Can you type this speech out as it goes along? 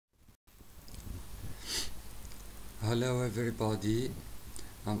Hello everybody,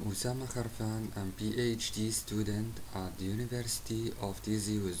 I'm Oussama Kharfane. I'm PhD student at the University of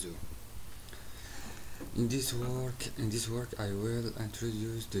Tizi Ouzou. In this work I will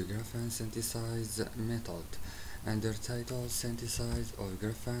introduce the graphene synthesis method under title Synthesis of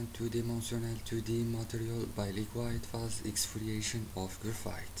graphene two-dimensional 2D material by liquid phase exfoliation of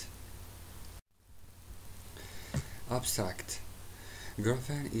graphite. Abstract.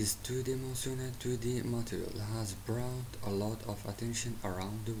 Graphene is two-dimensional 2D material has brought a lot of attention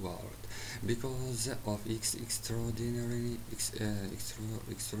around the world because of its extraordinary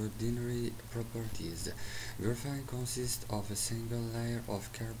properties. Graphene consists of a single layer of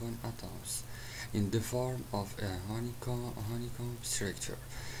carbon atoms in the form of a honeycomb structure.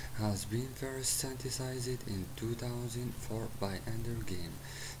 Has been first synthesized in 2004 by Ouargla.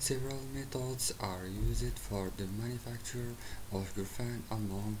 Several methods are used for the manufacture of graphene.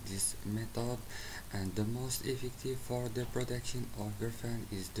 Among these methods, and the most effective for the production of graphene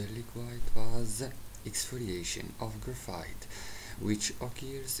is the liquid phase exfoliation of graphite, which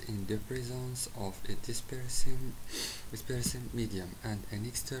occurs in the presence of a dispersing medium and an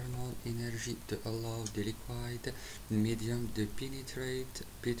external energy to allow the liquid medium to penetrate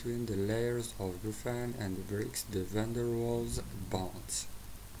between the layers of graphene and breaks the van der Waals bonds.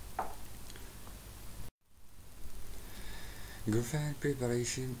 Graphene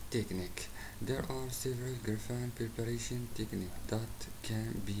preparation technique. There are several graphene preparation techniques that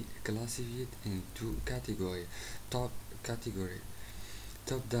can be classified in two categories. Top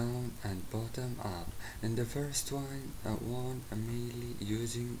down and bottom up. In the first one mainly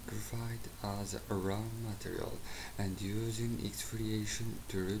using graphite as a raw material and using exfoliation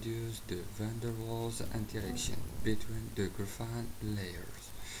to reduce the van der Waals interaction between the graphene layers,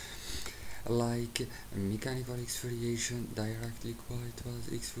 like mechanical exfoliation, direct liquid phase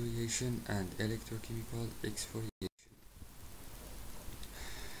exfoliation, and electrochemical exfoliation.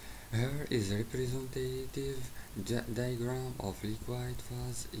 Here is a representative diagram of liquid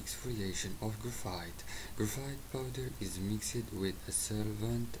phase exfoliation of graphite. Graphite powder is mixed with a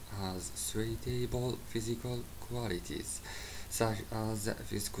solvent has suitable physical qualities such as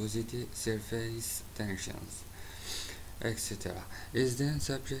viscosity, surface tensions, etc. Is then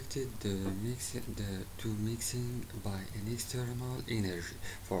subjected to mixing by an external energy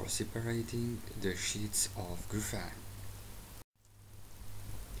for separating the sheets of graphene.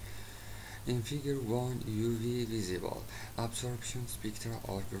 In Figure 1, UV visible absorption spectra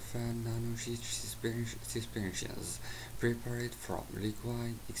of graphene nanosheet suspensions prepared from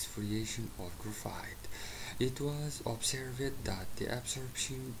liquid exfoliation of graphite. It was observed that the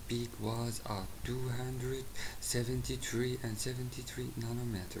absorption peak was at 273 and 73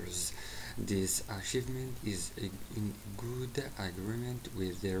 nanometers. This achievement is in good agreement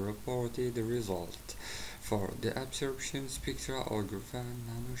with the reported result for the absorption spectra of graphene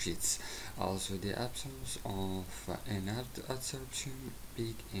nanosheets. Also, the absence of an absorption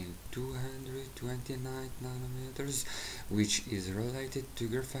peak in 229 nanometers, which is related to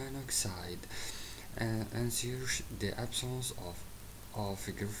graphene oxide, ensures the absence of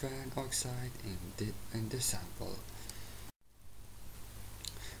graphene oxide in the sample.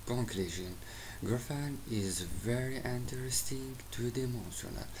 Conclusion. Graphene is very interesting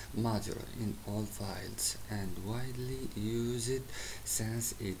two-dimensional material in all fields and widely used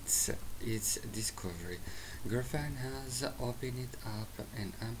since its discovery. Graphene has opened up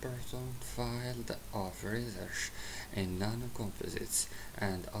an important field of research in nanocomposites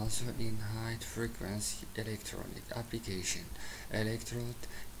and also in high-frequency electronic application, electrode,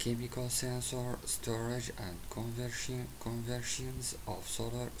 chemical sensor storage and conversions of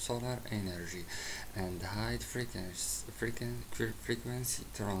solar energy, and high frequency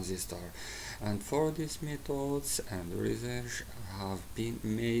transistor. And for these methods and research have been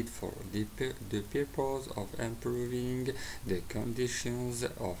made for the purpose of improving the conditions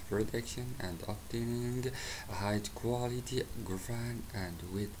of production and obtaining high quality graphene and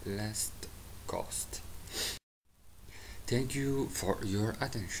with less cost. Thank you for your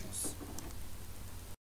attention.